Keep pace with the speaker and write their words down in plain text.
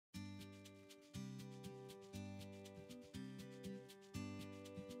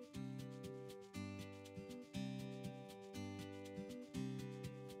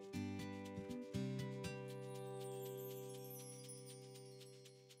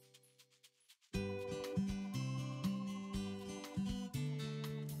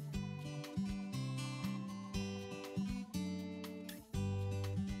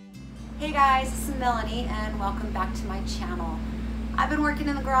Hey guys, this is Melanie and welcome back to my channel. I've been working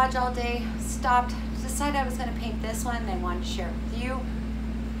in the garage all day, stopped, decided I was going to paint this one and I wanted to share it with you.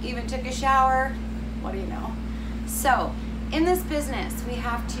 Even took a shower, what do you know? So, in this business we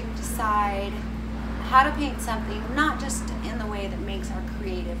have to decide how to paint something, not just in the way that makes our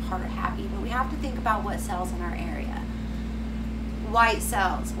creative heart happy, but we have to think about what sells in our area. White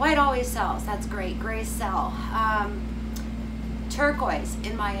sells, white always sells, that's great, gray sell. Turquoise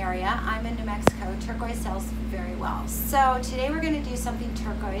in my area, I'm in New Mexico, turquoise sells very well. So today we're going to do something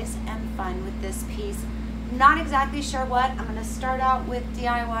turquoise and fun with this piece. Not exactly sure what. I'm going to start out with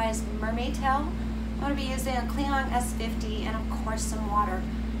DIY's mermaid tail. I'm going to be using a Klingon S50 and of course some water.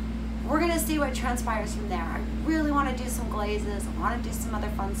 We're going to see what transpires from there. I really want to do some glazes, I want to do some other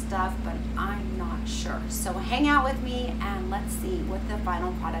fun stuff, but I'm not sure. So hang out with me and let's see what the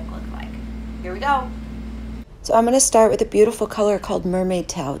final product looks like. Here we go. So I'm going to start with a beautiful color called Mermaid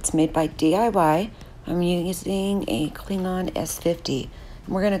Tail. It's made by DIY. I'm using a Klingon S50.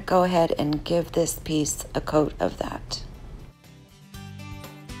 And we're going to go ahead and give this piece a coat of that.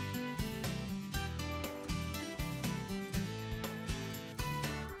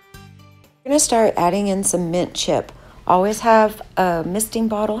 We're going to start adding in some mint chip. Always have a misting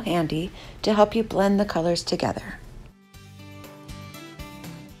bottle handy to help you blend the colors together.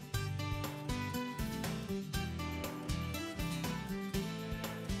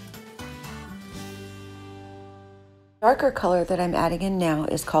 Darker color that I'm adding in now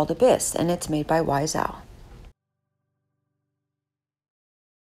is called Abyss, and it's made by Wise Owl.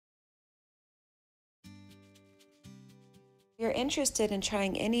 If you're interested in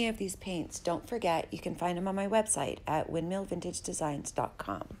trying any of these paints, don't forget you can find them on my website at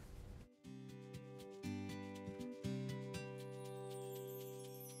windmillvintagedesigns.com.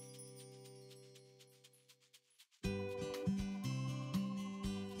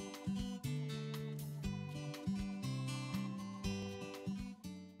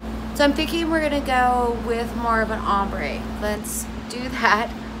 So I'm thinking we're gonna go with more of an ombre. Let's do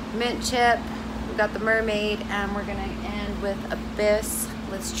that. Mint chip, we've got the mermaid, and we're gonna end with Abyss.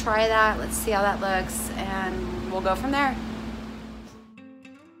 Let's try that, let's see how that looks, and we'll go from there.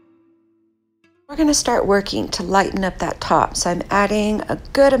 We're gonna start working to lighten up that top. So I'm adding a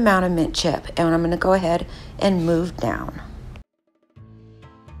good amount of mint chip, and I'm gonna go ahead and move down.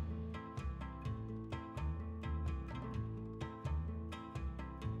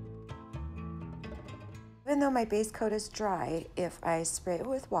 Even though my base coat is dry, if I spray it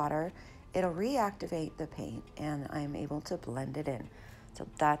with water, it'll reactivate the paint and I'm able to blend it in. So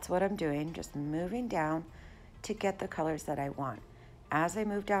that's what I'm doing, just moving down to get the colors that I want. As I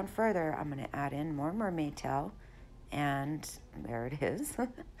move down further, I'm going to add in more mermaid tail, and there it is.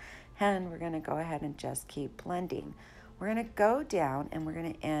 And we're going to go ahead and just keep blending. We're going to go down and we're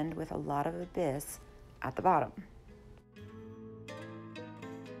going to end with a lot of Abyss at the bottom.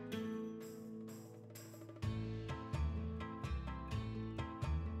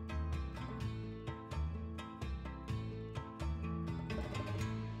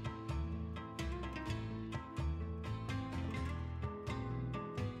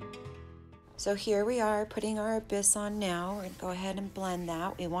 So here we are putting our Abyss on now. We're going to go ahead and blend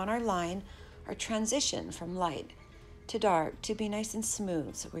that. We want our line, our transition from light to dark to be nice and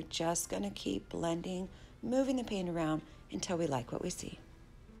smooth. So we're just going to keep blending, moving the paint around until we like what we see.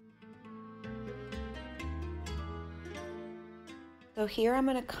 So here I'm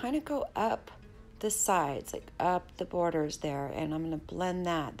going to kind of go up the sides, like up the borders there, and I'm going to blend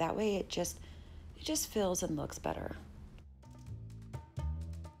that. That way it just feels and looks better.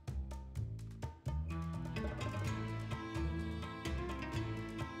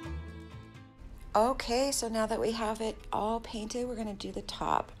 Okay, so now that we have it all painted, we're going to do the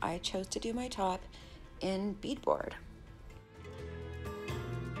top. I chose to do my top in beadboard.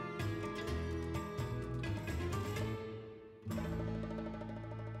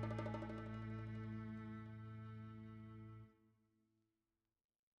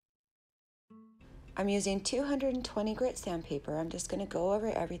 I'm using 220 grit sandpaper. I'm just going to go over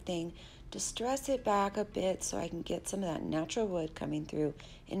everything, distress it back a bit so I can get some of that natural wood coming through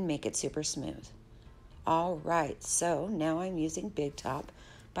and make it super smooth. All right, so now I'm using Big Top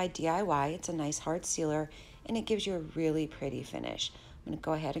by DIY. It's a nice hard sealer and it gives you a really pretty finish. I'm going to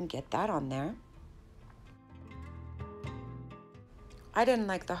go ahead and get that on there. I didn't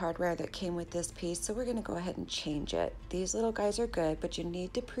like the hardware that came with this piece, so we're going to go ahead and change it. These little guys are good, but you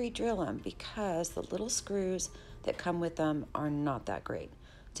need to pre-drill them because the little screws that come with them are not that great.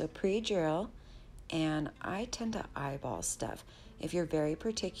 So pre-drill, and I tend to eyeball stuff. If you're very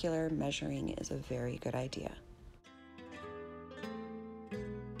particular, measuring is a very good idea.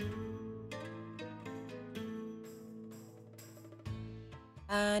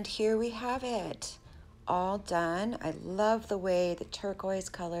 And here we have it, all done. I love the way the turquoise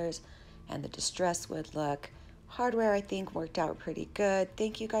colors and the distress wood look. Hardware, I think, worked out pretty good.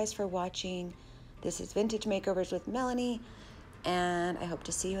 Thank you guys for watching. This is Vintage Makeovers with Melanie, and I hope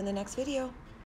to see you in the next video.